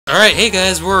Alright, hey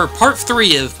guys, we're part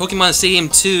 3 of Pokemon Stadium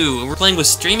 2, and we're playing with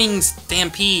Streaming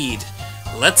Stampede.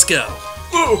 Let's go.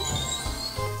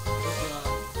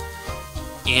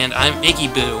 And I'm Iggy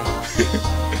Boo.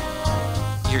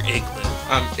 You're Igloo.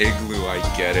 I'm Igloo, I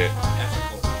get it.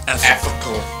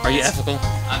 Ethical. Are you ethical?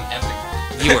 I'm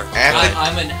ethical. You are.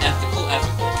 I'm an ethical.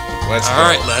 Let's go.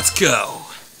 Alright, let's go.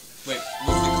 Wait,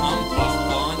 was the com buff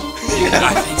on?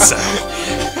 I think so.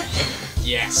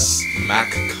 Yes.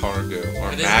 Mac Cargo. Or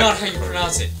That is Mac not how you Cargo.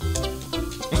 pronounce it.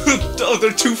 Oh,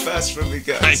 they're too fast for me,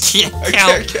 guys. I can't I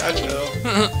count. can't catch up.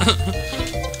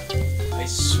 I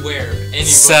swear, anybody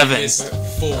 7. is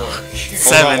 4.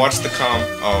 7. Hold on, watch the com.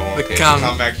 Oh, The okay. com. The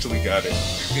com actually got it.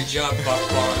 Good job, Buff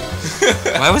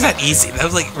Barn. Why was that easy? That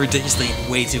was like ridiculously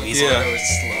way too easy. Yeah. That was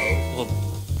slow. Well,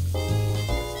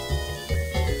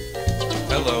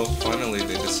 Hello. Finally,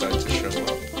 they decide to show up.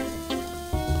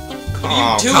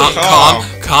 are you Calm.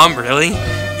 doing? Calm, really?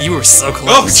 You were so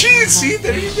close. Oh, jeez. See,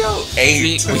 there you go.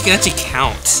 8. We can actually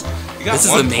count. You got This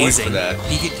is 1 amazing. point for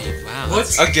that. Wow.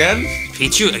 What? Again?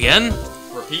 Pichu again?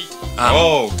 Repeat.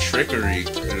 Oh, trickery.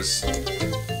 There's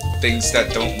things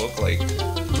that don't look like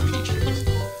Peaches.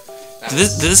 Did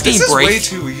this game This is break? way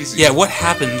too easy. Yeah, what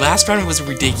happened? Last round was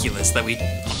ridiculous that we...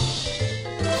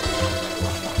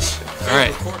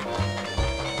 Alright,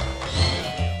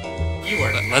 You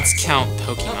are. let's count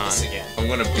Not this Pokemon. again. I'm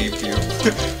gonna beep you.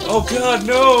 Oh god,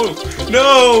 no!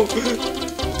 No!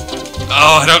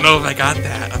 Oh, I don't know if I got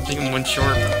that. I'm thinking one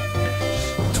short.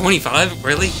 25?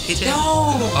 Really? AJ? No.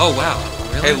 Oh, wow.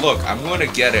 Really? Hey, look, I'm gonna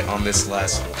get it on this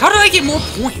last one. How did I get more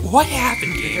points? What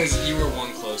happened, game? Because you were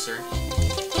 1 closer.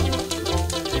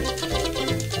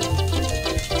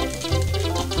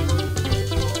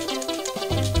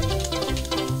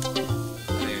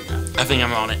 I think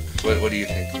I'm on it. What do you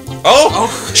think? Oh!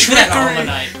 Trickery!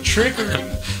 Trickery!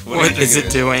 What is it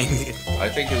doing? I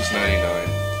think it was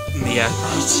 99. Yeah.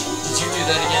 Did you do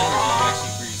that again, or did you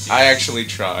actually freeze? I actually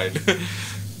tried.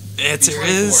 Answer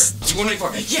is...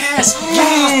 24. Yes!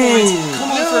 Yes!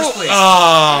 Come on, first place.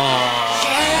 Oh!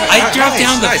 I dropped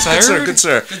down the nice. third? Good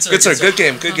sir. Good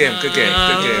game. Good game.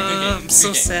 I'm so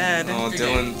Good game. sad. Oh,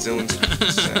 Dylan's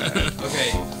sad.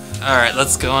 Okay. Alright,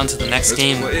 let's go on to the next Let's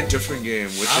game. play a different game.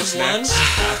 Which is Round 1. next?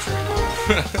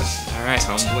 Alright.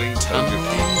 Tumbling Tumbling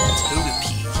Togepi.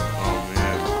 Togepi. Oh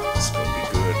man, it's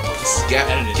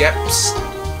gonna be good.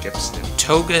 Gepston.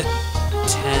 Toga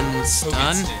 10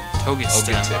 stun?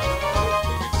 Togeston.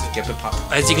 Get the pop.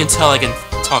 As you can tell, I can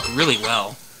talk really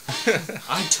well.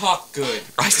 I talk good.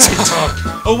 I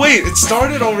talk. Oh wait, it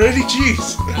started already?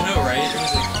 Jeez. I know, right? It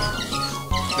was like,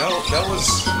 No, that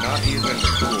was not even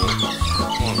cool.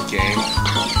 Come on, game.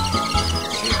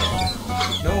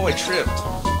 No, I tripped.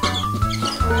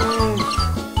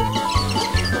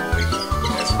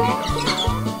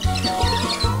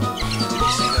 Did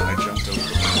you see that? I jumped over the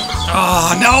fence.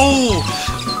 Oh, no!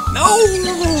 No!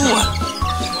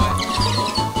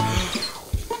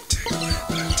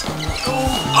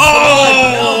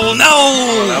 Oh,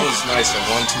 no! That was nice. I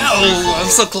won 2. No, I'm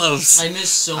so close. I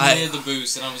missed so many of the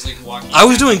boosts, and I was like walking. I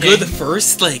was doing good the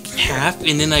first, like, half,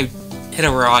 and then I hit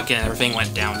a rock and everything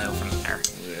went downhill from there.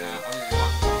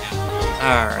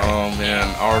 Alright. Oh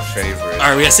man, our favorite.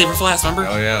 Alright, we gotta save it for last, remember?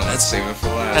 Oh yeah, let's save it for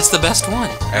last. That's the best one.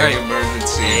 Egg Alright.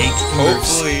 emergency.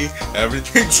 Hopefully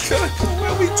everything's gonna go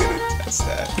well. We didn't test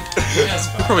that.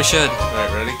 We probably should. Alright,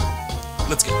 ready?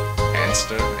 Let's go.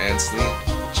 Ansley. Ansley.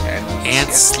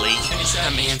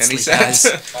 I'm Kenny Ansley, said. guys.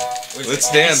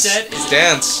 Let's dance.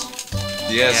 Dance.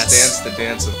 Yes, Yes. dance the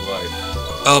dance of life.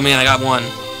 Oh man, I got 1.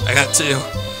 I got 2.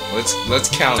 Let's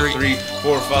count. 3, 3,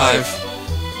 4, 5,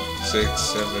 5. 6,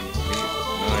 7, 8,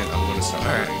 9. I'm gonna stop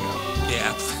Alright. writing now.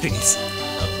 Yeah, please.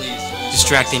 Please.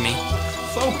 Distracting me.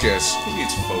 Focus. Who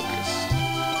needs focus?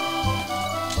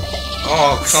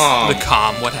 Oh, calm. The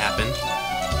calm, what happened?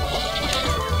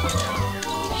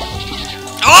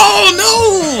 Oh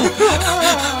no!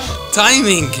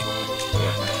 Timing!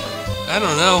 I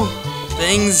don't know.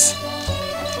 Things.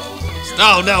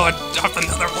 Oh no, I dropped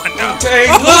another one. No. Dang,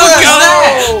 Oh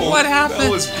god! no! What happened?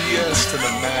 That was BS to the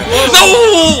max.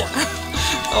 No!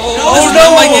 Oh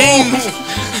no! My game!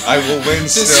 I will win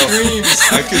still.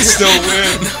 I can still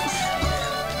win.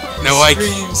 No,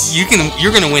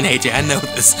 you're gonna win, AJ. I know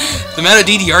this. The amount of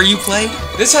DDR you play,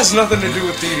 This has nothing to do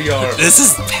with DDR. this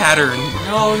is pattern.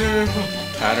 No.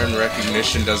 Pattern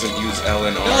recognition doesn't use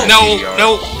LNR. No, DDR.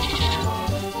 no.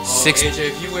 Oh, 6. AJ,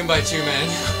 if you win by 2, man.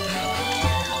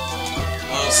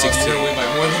 16. You're gonna win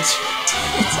by more than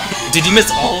 2. Did you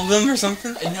miss all of them or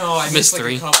something? No, I missed like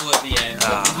 3. a couple at the end.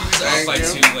 But he was off by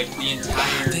 2 like the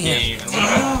entire game.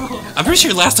 I'm pretty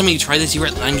sure last time you tried this, you were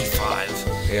at 95.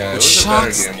 Yeah, it Which was a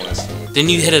better shocks- game last time. Then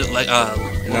you hit it like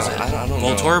What is it? I don't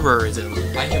know. Voltorb or is it?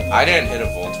 I didn't hit a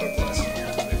Voltorb last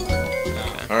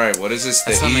time. Alright, what is this?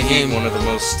 The That's not my game. one of the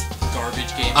most...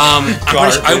 Garbage game.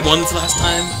 I won this last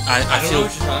time. I don't feel. know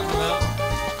what you're talking about.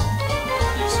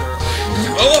 You, sir.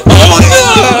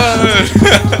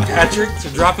 Patrick,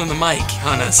 you're dropping the mic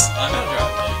on us. I'm not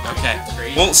dropping it. Okay.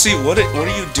 Crazy. Well, see, what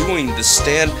are you doing? The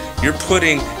stand, you're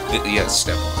putting... yeah,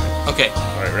 step on it. Okay.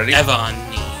 Alright, ready? Evani.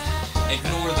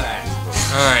 Ignore that.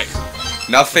 Alright.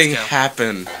 Nothing Let's go.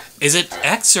 happened. Is it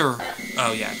X or?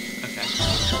 Oh yeah. Okay.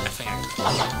 I think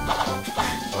I.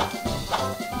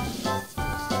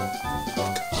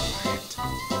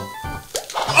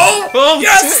 Oh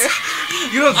yes!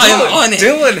 You know, I'm on it.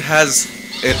 Dylan has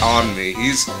it on me.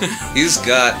 He's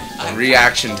got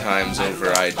reaction times over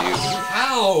I do.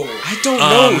 How? I don't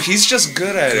know. He's just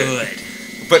good at it.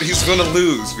 Good. But he's gonna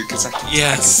lose because I can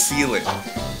Yes. feel it.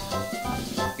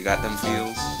 You got them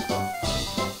feels?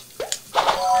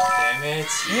 Damn it.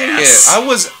 Yes. Yeah, I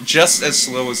was just as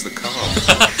slow as the calm.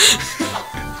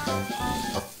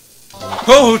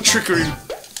 Oh, trickery!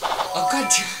 Oh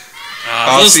god.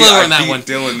 A little see, slower I on that beat one.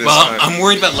 Dylan this Well, time. I'm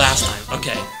worried about last time.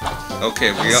 Okay.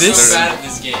 Okay, we I'm got so This- bad at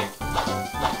this game.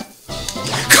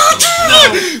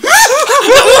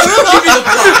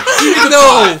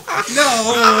 No.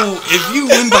 No. If you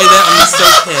win by that, I'm so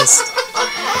pissed.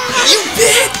 You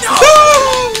did.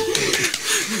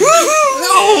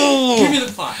 No. Give me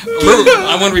the plot.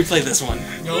 I want to replay this one.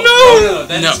 No.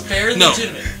 That's fair and No.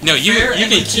 legitimate. No, you Fair you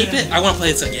and can keep legitimate. it. I want to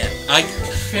play this again.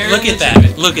 Fair Look and at that.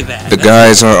 legitimate. Look at that. The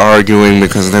guys are arguing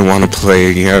because they want to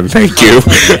play again. Thank you.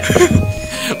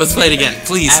 Let's play it again,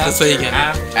 please. Let's play it again.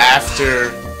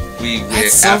 After we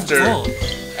That's so cool.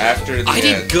 after the I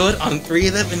did end. good on 3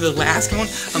 of them in the last one.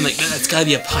 I'm like, that's gotta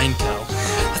be a Pineco.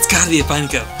 That's gotta be a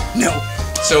Pineco. No.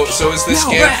 So is this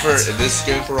No, game rats.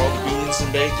 for all the beans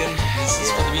and bacon? This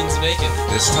is for the beans and bacon.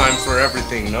 This time for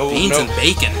everything. No, Beans no. and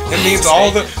bacon. It means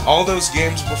all those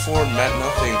games before meant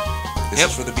nothing. This Yep.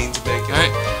 is for the beans and bacon.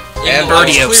 Alright. And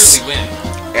Birdios. Clearly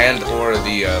win. And or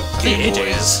the Game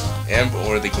AJs. Boys. And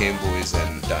or the Game Boys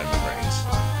and Diamond Rings.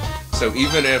 So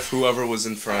even if whoever was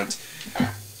in front,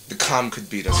 the com could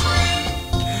beat us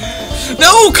all.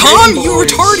 No, Con, Game you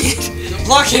Boys. retarded.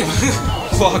 Block him.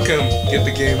 Fuck him. Get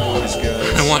the Game Boys,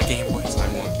 guys. I want Game Boys. I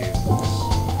want Game Boys.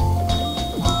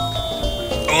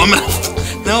 Oh, I'm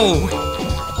out. No.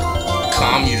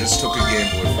 Com, you just took a Game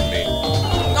Boy from me.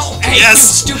 No. Hey,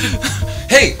 Yes. you stupid.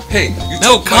 Hey, you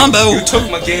No, took combo. You took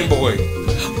my Game Boy.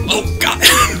 Oh, God.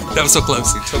 That was so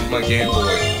close. You took my Game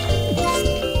Boy.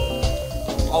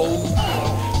 Oh.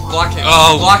 Block him.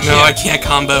 Oh, Block no, him. I can't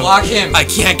combo. Block him. I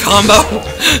can't combo.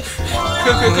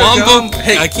 Wombo.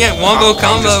 Hey, I can't wombo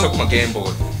Com just combo. took my Game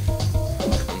Boy.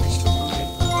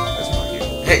 That's my Game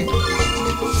Boy. Hey.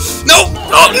 No!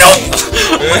 Oh, no!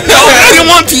 No, I didn't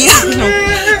want piano!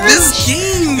 This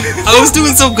game! I was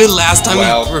doing so good last time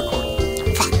Well. we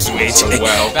recorded. Fuck you, So AJ.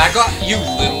 well. Back off, you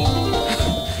little.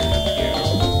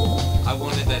 I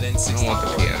wanted that I N64. don't want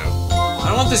the piano. I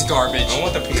don't want this garbage. I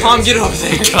want the piano. Calm, get over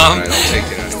there. Calm. Alright, I'll take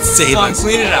it anyway. Save Calm, us.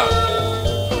 clean it out.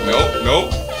 Nope.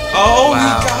 Oh, Wow.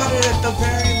 he got it at the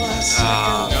very last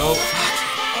second. Nope.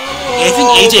 I think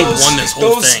AJ won this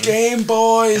whole those thing. Game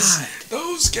Boys. God.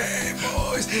 Those Game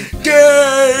Boys.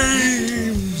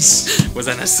 Games. Was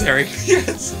that necessary?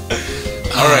 Yes.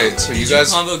 Alright, so you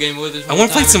guys... Combo game with this I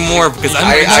want to play some more because I'm...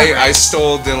 I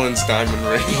stole Dylan's diamond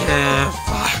ring. Yeah,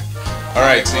 fuck.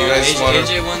 Alright, so you guys want to...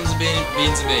 AJ wins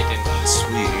beans and bacon.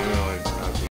 Sweet.